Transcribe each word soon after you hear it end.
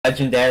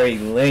Legendary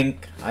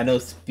Link. I know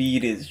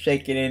Speed is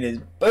shaking in his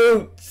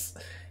boots.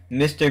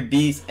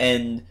 MrBeast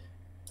and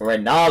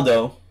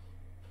Ronaldo.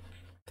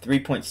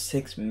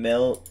 3.6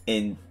 mil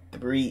in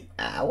 3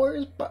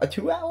 hours?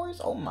 2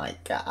 hours? Oh my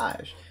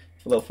gosh.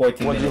 A little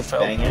 14 what minutes.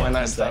 What you felt when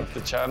I started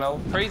the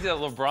channel? Crazy that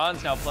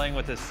LeBron's now playing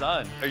with his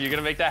son. Are you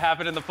gonna make that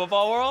happen in the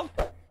football world?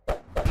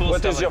 Cool.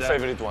 What is your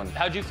favorite one?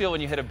 How'd you feel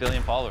when you hit 1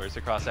 billion followers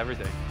across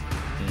everything?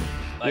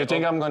 Like, you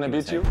think I'm gonna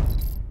beat you?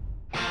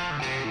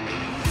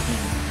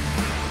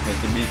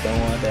 MrBeast don't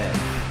want that.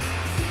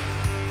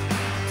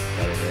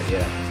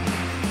 Yeah.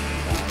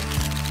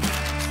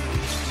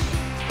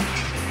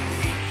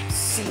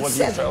 What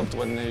you felt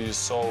when you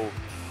saw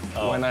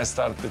when I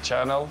started the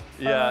channel?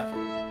 Yeah.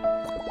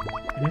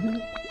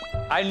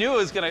 I knew it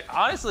was gonna,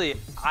 honestly,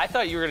 I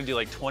thought you were gonna do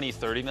like 20,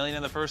 30 million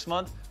in the first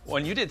month.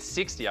 When you did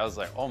 60, I was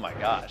like, oh my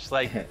gosh.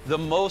 Like the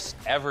most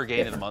ever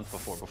gained in a month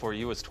before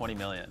you was 20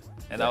 million.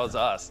 And that was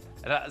us.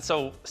 And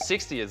so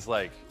 60 is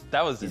like,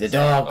 that was insane.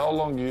 How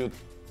long do you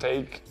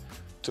take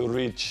to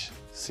reach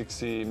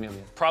 60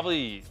 million?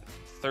 Probably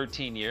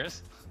 13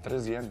 years.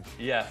 13 años.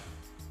 Yeah.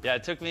 Yeah,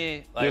 it took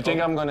me like... You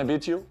think I'm gonna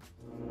beat you?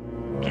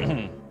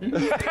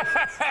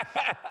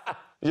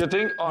 You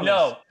think honest?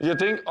 No. You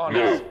think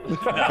honest? No.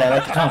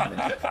 That's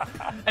confident.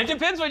 It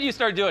depends what you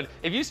start doing.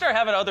 If you start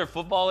having other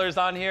footballers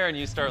on here and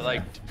you start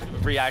like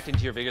reacting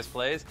to your biggest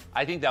plays,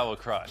 I think that will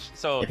crush.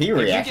 So if you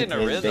get in a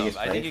rhythm,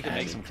 I think you can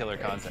make some killer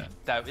content.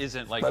 That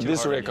isn't like but too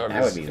this hard record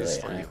is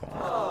for you.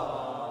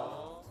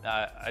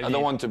 I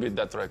don't want to beat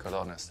that record,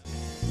 honest.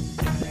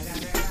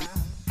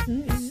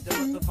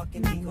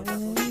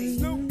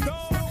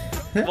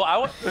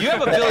 Well, you have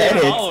 1 billion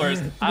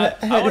followers. I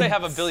want to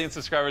have 1 billion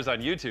subscribers on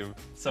YouTube.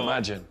 So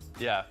imagine.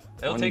 Yeah,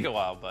 it'll take a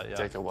while, but yeah.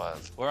 Take a while.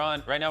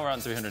 Right now we're on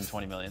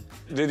 320 million.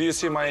 Did you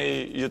see my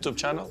YouTube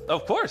channel?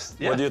 Of course.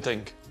 Yeah. What do you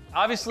think?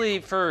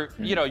 Obviously,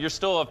 you're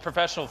still a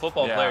professional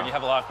football player and you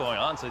have a lot going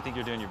on, so I think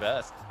you're doing your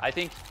best. I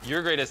think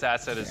your greatest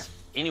asset is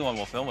anyone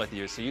will film with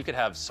you, so you could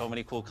have so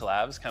many cool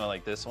collabs, kind of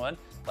like this one.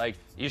 Like,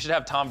 you should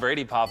have Tom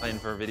Brady pop in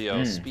for a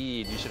video,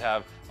 Speed, you should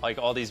have like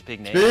all these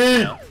big names.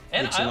 You know?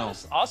 And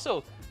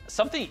also,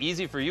 something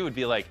easy for you would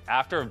be like,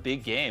 after a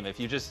big game, if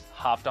you just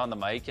hopped on the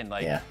mic and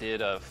like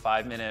did a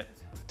 5-minute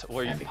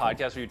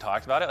podcast where you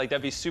talked about it, like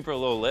that'd be super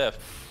low lift.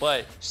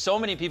 But so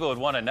many people would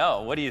want to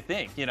know, what do you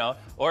think, you know?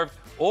 Or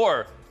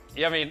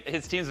yeah, I mean,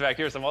 his team's back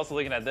here, so I'm also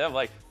looking at them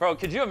like, bro,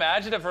 could you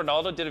imagine if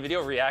Ronaldo did a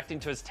video reacting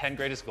to his 10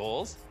 greatest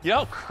goals? You know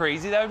how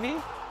crazy that would be?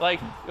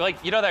 Like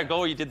you know that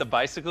goal where you did the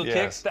bicycle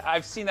kicks?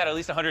 I've seen that at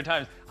least 100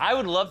 times. I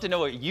would love to know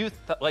what you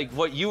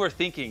were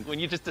thinking when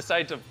you just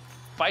decided to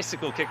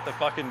bicycle kick the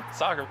fucking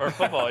soccer or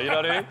football, you know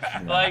what I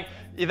mean? Like,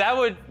 that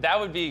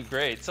would be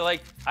great. So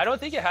like, I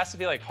don't think it has to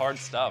be like hard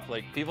stuff.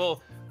 Like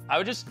I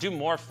would just do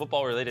more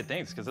football related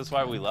things because that's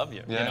why we love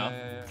you, you know?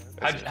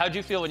 How'd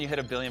you feel when you hit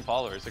 1 billion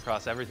followers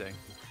across everything?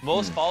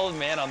 Most followed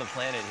man on the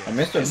planet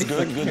here. It's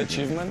good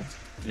achievement,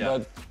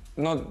 but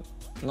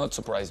not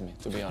surprise me,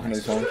 to be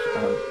honest.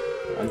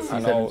 I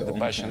know the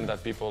passion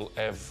that people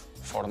have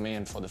for me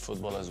and for the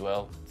football as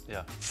well.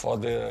 Yeah. For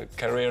the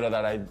career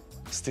that I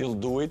still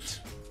do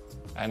it,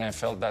 and I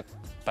felt that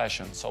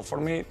passion. So for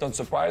me, don't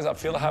surprise, I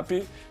feel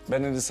happy,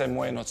 but in the same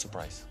way, not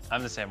surprised.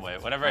 I'm the same way.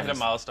 Whenever I hit a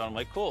milestone, I'm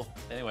like, cool.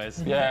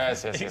 Anyways.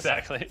 Yes.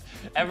 Exactly.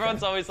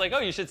 Everyone's always like, oh,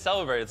 you should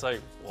celebrate. It's like,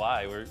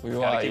 why? We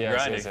gotta keep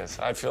grinding. Yes.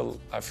 I feel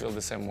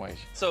the same way.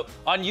 So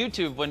on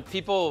YouTube, when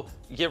people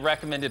get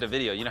recommended a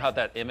video, you know how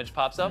that image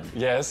pops up?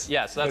 Yes.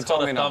 Yeah, so that's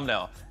called a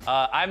thumbnail.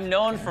 I'm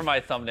known for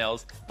my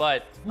thumbnails,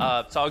 but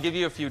so I'll give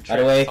you a few tricks. By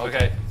the way,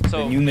 okay.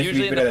 So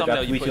usually in the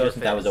thumbnail, you put your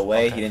face. That was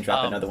away. He didn't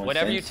drop another one.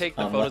 Whenever you take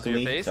the photos of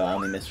your face,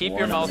 keep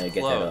your mouth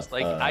closed.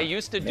 Like I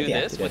used to do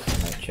this with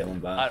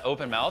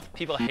open mouth.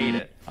 People hate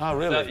it. Oh,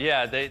 really? So,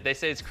 yeah, they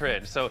say it's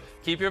cringe. So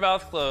keep your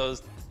mouth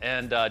closed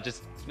and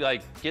just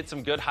like get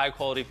some good high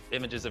quality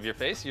images of your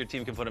face. Your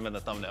team can put them in the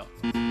thumbnail.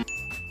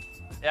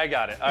 Yeah, I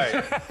got it. All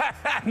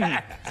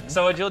right.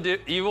 So what you'll do,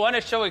 you want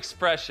to show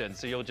expression.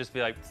 So you'll just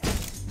be like.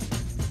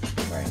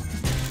 Right.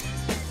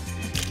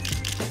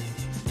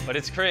 But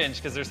it's cringe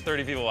because there's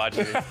 30 people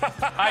watching you. All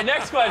right,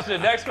 next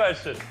question.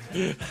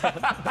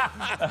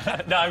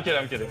 No, I'm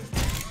kidding.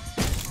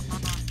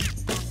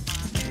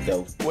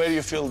 Go. Where do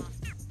you feel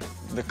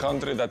the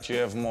country that you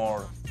have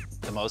more?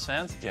 The most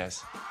fans?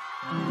 Yes.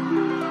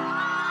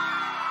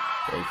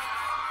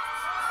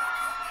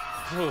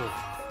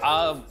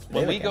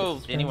 When we go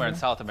anywhere in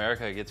South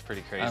America, it gets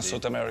pretty crazy.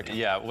 South America.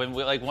 Yeah, when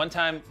one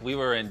time we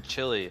were in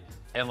Chile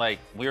and like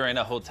we were in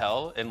a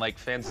hotel and like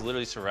fans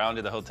literally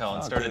surrounded the hotel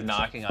and started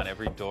knocking on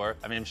every door.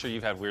 I mean, I'm sure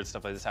you've had weird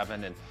stuff like this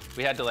happen and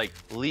we had to like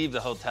leave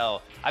the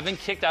hotel. I've been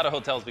kicked out of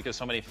hotels because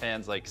so many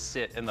fans like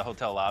sit in the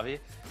hotel lobby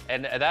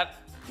and that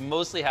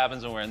mostly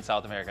happens when we're in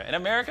South America. In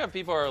America,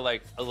 people are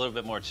like a little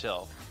bit more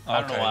chill. I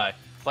don't know why.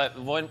 But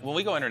when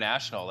we go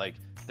international, like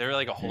they're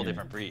like a whole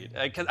different breed.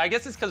 Cause I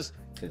guess it's because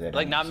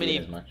like not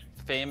many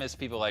famous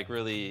people like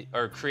really,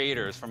 or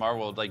creators from our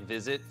world like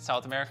visit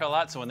South America a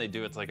lot. So when they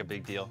do, it's like a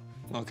big deal.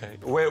 Okay.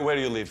 Where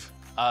do you live?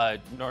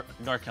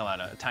 North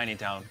Carolina, a tiny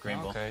town,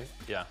 Greenville. Okay.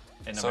 Yeah.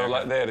 in so America.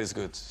 Like there is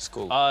good. It's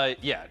cool.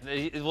 Yeah.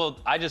 Well,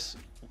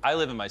 I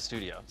live in my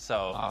studio,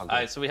 so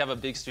so we have a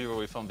big studio where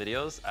we film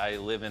videos. I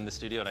live in the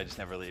studio and I just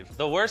never leave.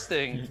 The worst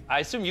thing,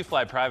 I assume you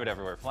fly private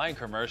everywhere. Flying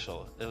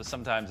commercial,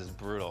 sometimes is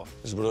brutal.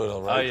 It's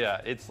brutal, right? Oh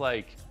yeah, it's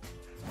like.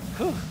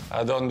 Whew.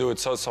 I don't do it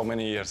so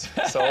many years.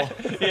 So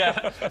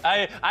yeah,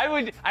 I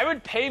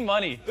would pay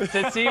money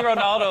to see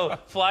Ronaldo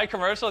fly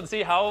commercial and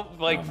see how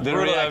like the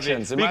brutal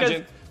reactions. that would be.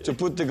 Imagine to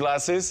put the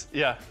glasses.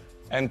 Yeah.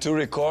 And to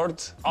record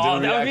the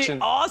reaction. That would be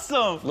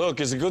awesome. Look,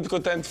 it's good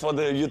content for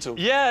the YouTube.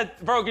 Yeah,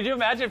 bro, could you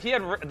imagine if he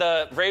had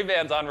the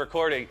Ray-Bans on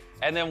recording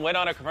and then went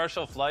on a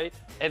commercial flight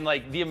and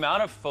like the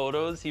amount of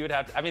photos he would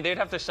have to, I mean, they'd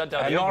have to shut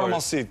down the airport. A normal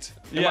seat,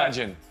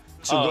 imagine.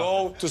 To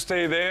go, to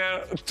stay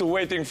there, to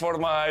waiting for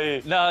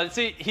my... No,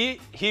 see, he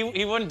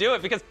wouldn't do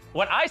it because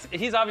when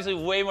he's obviously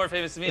way more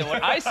famous than me. And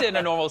when I sit in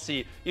a normal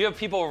seat, you have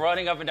people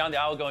running up and down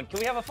the aisle going, can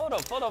we have a photo?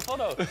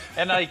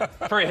 And like,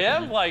 for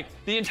him, like,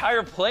 the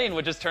entire plane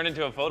would just turn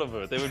into a photo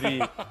booth. It would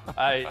be,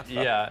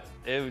 yeah,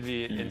 it would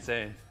be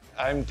insane.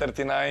 I'm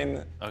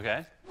 39.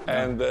 Okay.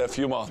 And a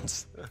few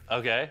months.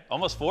 Okay,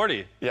 almost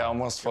 40. Yeah,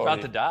 almost 40. You're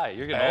about to die.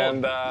 You're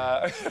getting old.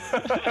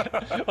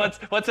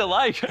 What's it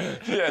like?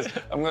 Yes,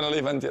 I'm gonna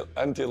live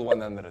until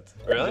 100.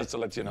 Really? Just to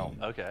let you know.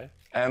 Okay.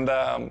 And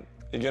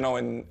you know,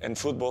 in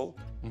football,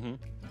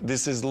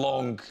 this is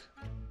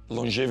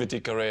longevity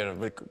career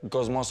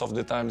because most of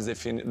the times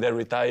they're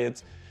retired,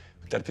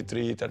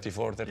 33,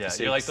 34, 36.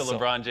 Yeah, you're like the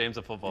LeBron James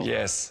of football.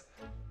 Yes.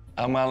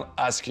 I'm gonna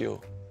ask you,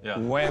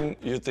 when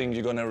you think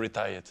you're gonna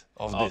retire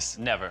of this?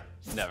 Never.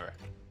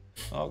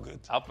 Oh, good.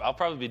 I'll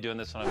probably be doing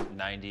this when I'm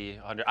 90,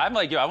 100. I'm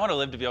like you, I want to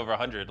live to be over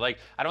 100. Like,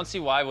 I don't see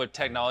why with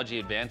technology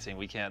advancing,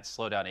 we can't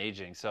slow down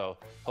aging. So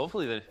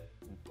hopefully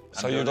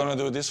So you're gonna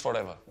do this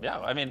forever? Yeah,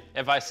 I mean,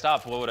 if I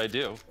stopped, what would I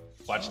do?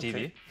 Watch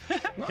TV?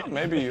 No,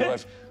 maybe you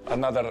have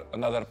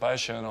another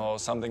passion or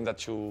something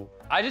that you...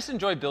 I just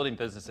enjoy building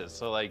businesses.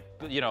 So like,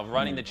 you know,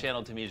 running the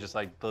channel to me is just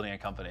like building a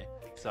company.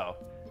 So.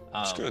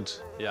 It's good.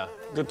 Yeah.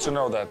 Good to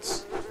know that.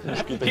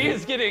 He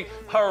is getting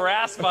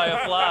harassed by a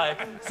fly.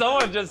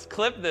 Someone just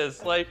clipped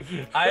this. Like,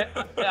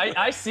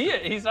 I see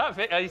it. He's not.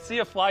 I see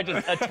a fly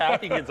just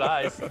attacking his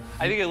eyes.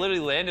 I think it literally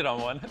landed on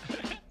one.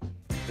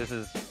 This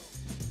is.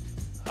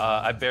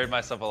 I buried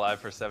myself alive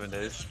for 7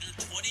 days.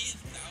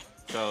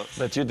 So.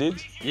 That you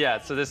did? Yeah.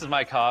 So this is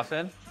my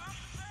coffin,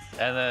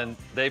 and then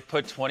they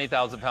put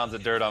 20,000 pounds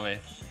of dirt on me,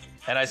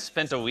 and I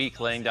spent a week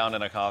laying down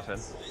in a coffin.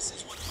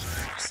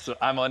 So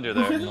I'm under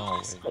there.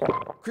 No.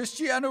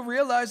 Cristiano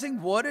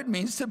realizing what it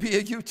means to be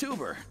a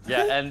YouTuber.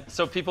 Yeah, and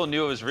so people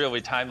knew it was real.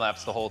 We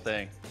time-lapsed the whole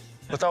thing.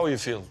 But how you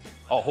feel?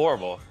 Oh,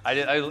 horrible.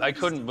 I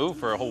couldn't move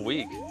for a whole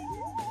week.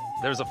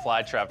 There was a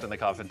fly trapped in the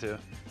coffin too.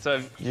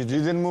 So you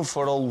didn't move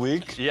for a whole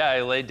week? Yeah,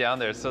 I laid down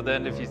there. So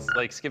then if you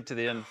like skip to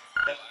the end,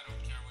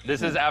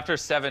 this is after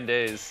 7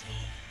 days.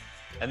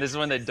 And this is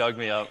when they dug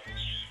me up.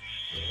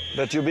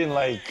 That you've been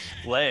like...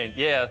 Laying,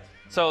 yeah.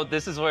 So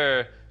this is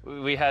where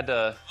we had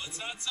to... Let's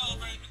not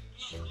celebrate.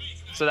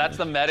 So that's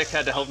the medic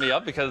had to help me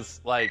up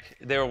because like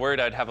they were worried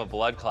I'd have a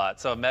blood clot.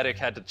 So a medic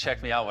had to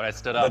check me out when I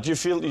stood up. But you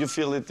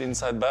feel it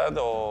inside bad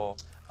or?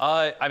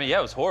 I mean, yeah,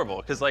 it was horrible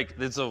because like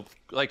it's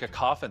like a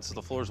coffin, so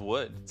the floor's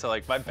wood. So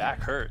like my back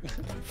hurt.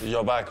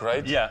 Your back,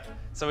 right? Yeah.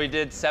 So we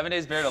did 7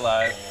 days buried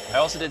alive. I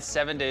also did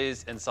 7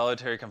 days in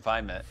solitary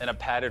confinement in a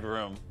padded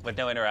room with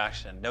no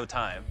interaction, no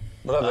time.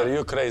 Brother,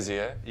 you're crazy,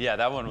 eh? Yeah,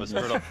 that one was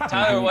brutal.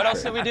 Tyler, what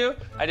else did we do?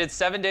 I did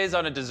 7 days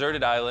on a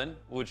deserted island,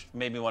 which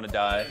made me want to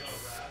die.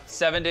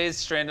 7 days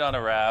stranded on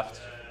a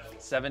raft.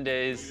 7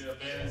 days.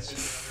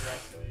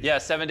 Yeah,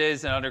 7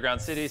 days in an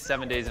underground city,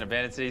 7 days in an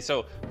abandoned city.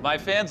 So my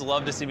fans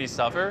love to see me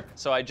suffer,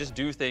 so I just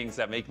do things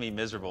that make me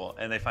miserable,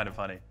 and they find it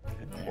funny.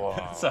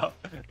 Wow. So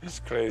it's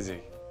crazy.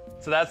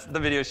 So that's the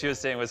video she was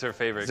saying was her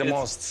favorite. The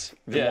most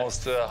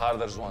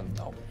hardest one.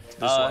 No,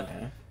 this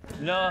one.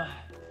 No.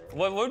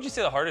 What would you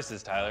say the hardest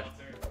is, Tyler?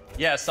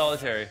 Yeah,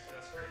 solitary.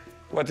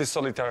 What is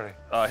solitary?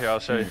 Oh, here, I'll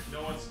show you.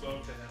 No one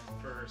spoke to him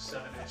for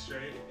 7 days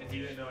straight, and he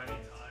didn't know any time.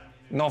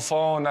 No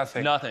phone,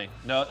 nothing. Nothing.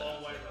 No.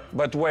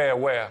 But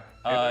where?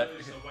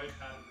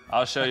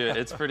 I'll show you.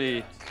 It's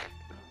pretty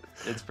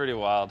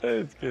wild.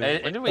 It's good.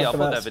 When did we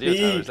upload that video,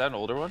 Tyler? Is that an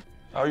older one?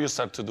 How you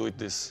start to do it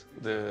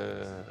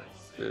the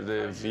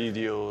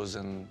videos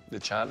and the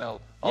channel?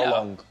 How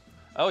long?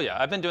 Oh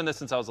yeah, I've been doing this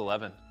since I was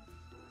 11.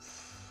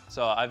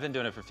 So I've been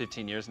doing it for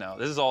 15 years now.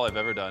 This is all I've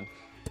ever done.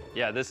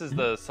 Yeah, this is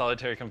the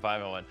solitary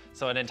confinement one.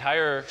 So an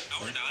entire...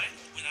 Number 9,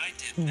 when I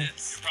did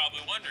this, you're probably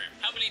wondering,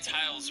 how many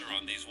tiles are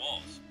on these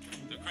walls?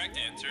 The correct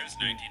answer is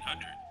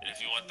 1,900. And if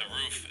you want the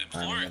roof and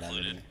floor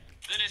included,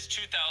 then it's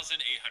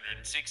 2,860.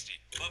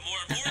 But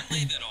more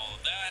importantly than all of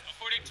that,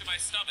 according to my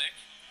stomach,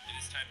 it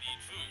is time to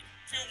eat food.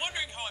 If you're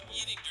wondering how I'm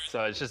eating during...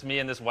 So it's just me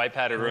in this white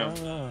padded room.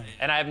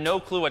 And I have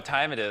no clue what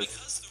time it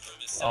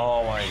is.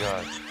 Oh my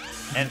God.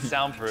 And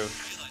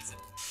soundproof.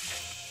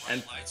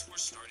 And lights were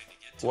starting to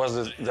get... Was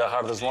it the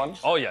hardest one?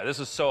 Oh yeah, this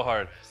was so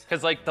hard.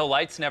 Because like the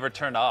lights never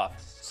turned off.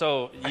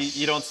 So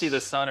you don't see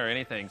the sun or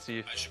anything. So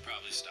I should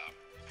probably stop.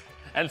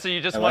 And so you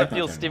just want to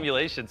feel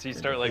stimulation. So you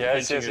start like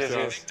pinching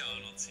yourself.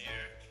 McDonald's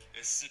here.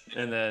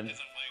 and then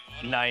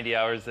 90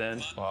 hours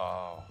in.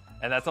 Wow.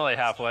 And that's only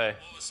halfway.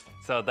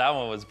 So that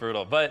one was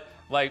brutal. But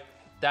like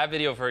that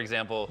video, for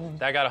example,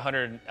 that got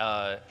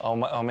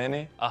How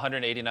many?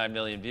 189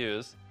 million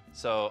views.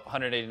 So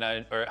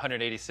 189 or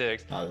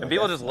 186. Oh, And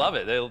people that's just love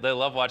it. They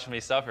love watching me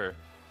suffer.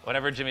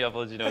 Whenever Jimmy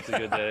uploads, you know it's a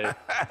good day.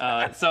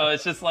 So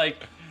it's just like,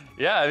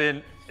 yeah, I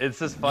mean, it's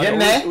just fun. Yeah,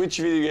 man. Which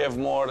video have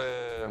more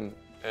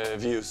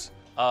views?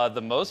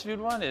 The most viewed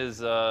one is,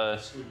 so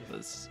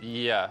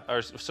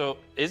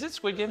is it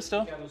Squid Game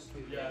still?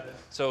 Yeah.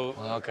 So,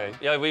 Okay.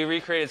 yeah, we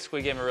recreated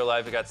Squid Game in real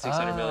life. It got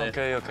 600 million.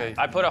 Okay.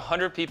 I put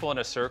 100 people in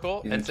a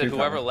circle and said too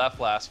whoever funny. left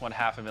last won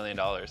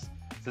 $500,000.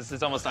 This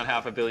is almost on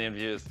 500 million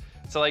views.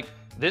 So like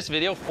this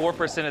video,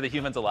 4% of the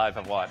humans alive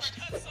have watched.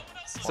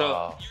 So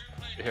Wow.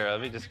 here,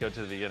 let me just go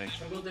to the beginning.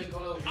 I put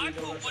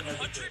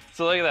 100.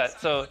 So look at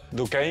that. So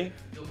Duquesne?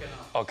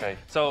 Okay.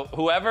 So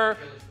whoever,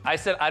 I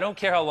said, I don't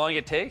care how long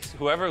it takes,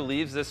 whoever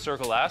leaves this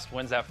circle last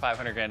wins that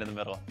 500 grand in the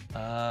middle.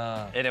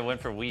 And it went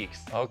for weeks.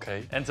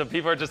 Okay. And so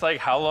people are just like,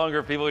 how long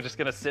are people just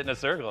gonna sit in a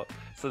circle?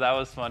 So that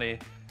was funny.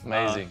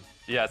 Amazing.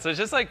 Yeah, so it's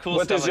just like cool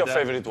What stuff is your like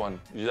that. favorite one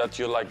that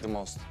you like the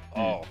most?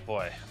 Oh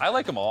boy, I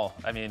like them all.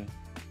 I mean,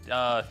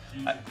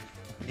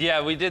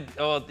 yeah, we did,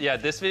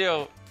 this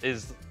video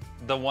is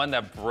the one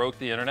that broke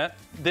the internet.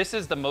 This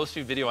is the most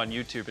viewed video on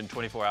YouTube in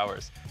 24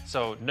 hours.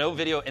 So no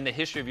video in the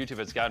history of YouTube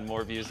has gotten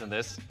more views than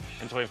this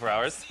in 24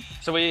 hours.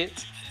 So we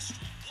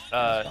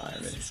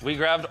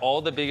grabbed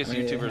all the biggest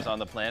YouTubers on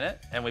the planet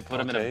and we put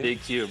them in a Okay.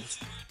 big cube.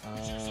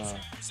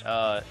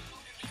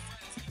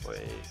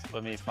 Wait,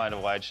 let me find a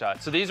wide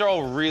shot. So these are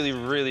all really,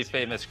 really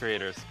famous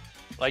creators.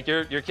 Like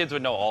your kids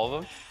would know all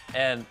of them.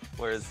 And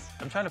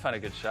I'm trying to find a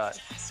good shot.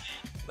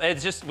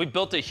 It's just, we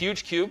built a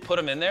huge cube, put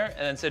them in there, and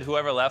then said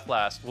whoever left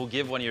last will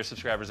give one of your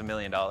subscribers $1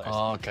 million.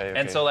 Okay.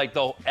 And so like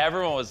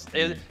everyone was,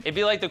 it'd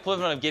be like the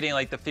equivalent of getting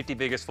like the 50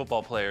 biggest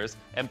football players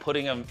and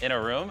putting them in a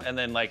room and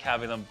then like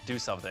having them do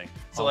something.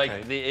 So like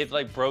it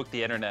like broke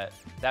the internet.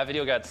 That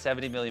video got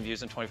 70 million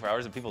views in 24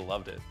 hours and people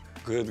loved it.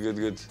 Good.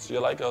 Do you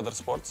like other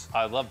sports?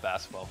 I love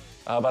basketball.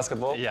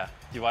 Basketball? Yeah.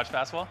 Do you watch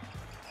basketball?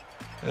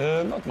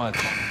 Not much.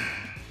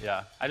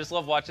 Yeah. I just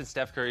love watching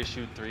Steph Curry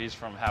shoot threes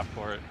from half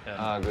court.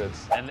 And, Good.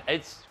 and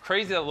it's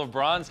crazy that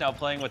LeBron's now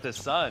playing with his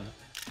son.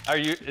 Are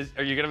you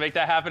gonna make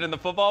that happen in the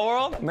football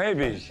world?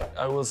 Maybe.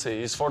 I will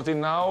see. He's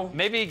 14 now.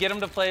 Maybe get him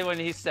to play when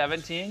he's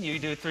 17. You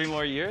do 3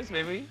 more years,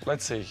 maybe?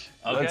 Let's see.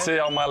 Okay. Let's see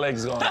how my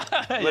legs go.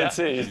 Let's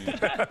see.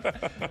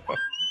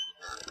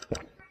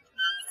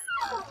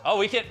 Oh,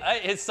 we can.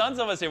 His son's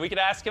almost here. We could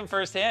ask him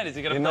firsthand. Is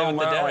he gonna play with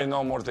the He dad?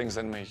 knows more things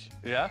than me.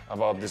 Yeah.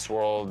 About this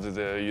world,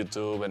 the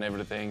YouTube and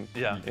everything.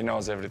 Yeah. He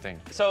knows everything.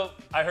 So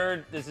I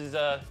heard this is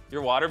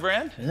your water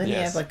brand. Doesn't he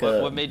Yes. have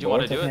like What made you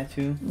wanna do it?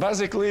 tattoo?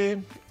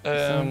 Basically,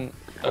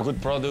 a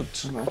good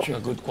product, a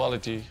good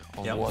quality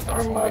of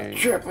water for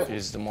me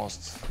is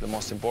the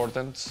most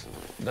important.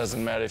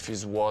 Doesn't matter if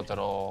it's water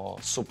or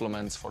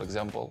supplements, for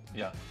example.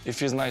 Yeah.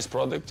 If it's nice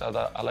product,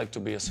 I like to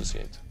be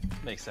associated.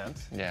 Makes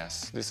sense.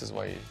 Yes, this is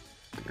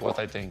what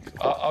I think.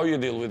 How you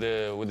deal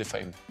with the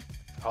fame?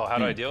 Oh, how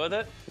do I deal with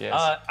it? Yes.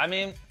 I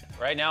mean,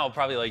 right now,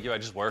 probably like you, I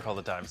just work all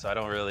the time, so I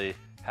don't really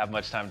have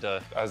much time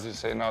to. As you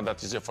say now,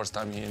 that is your first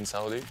time here in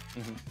Saudi.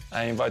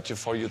 I invite you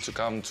to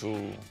come to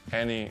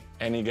any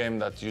game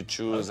that you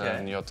choose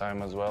and your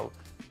time as well,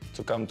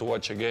 to come to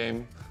watch a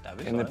game That'd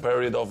be in the fun.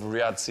 period of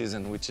Riyadh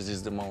season, which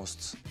is the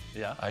most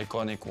Yeah.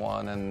 iconic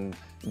one and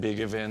big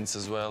events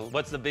as well.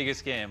 What's the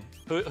biggest game?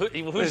 Who's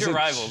Is your it-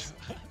 rivals?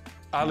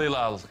 Al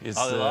Hilal is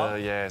Al Hilal?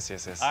 yes.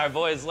 All right,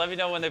 boys, let me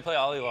know when they play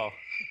Al Hilal.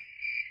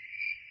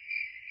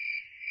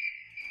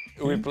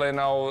 We play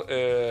now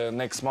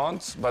next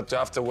month, but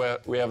after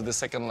we have the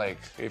second leg.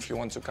 If you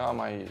want to come,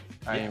 I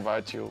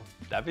invite you,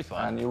 That'd be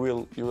fun. and you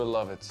will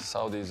love it.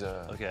 Saudi is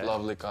a Okay.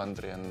 lovely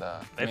country, and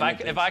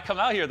If I come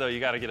out here though, you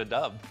got to get a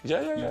dub.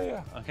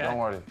 yeah. Okay. Don't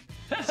worry.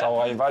 So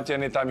I invite you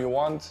anytime you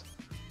want.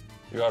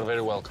 You are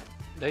very welcome.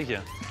 Thank you.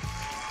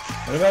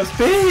 What about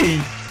speed?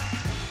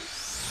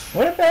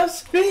 What about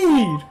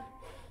speed?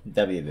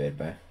 W bid,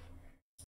 bro.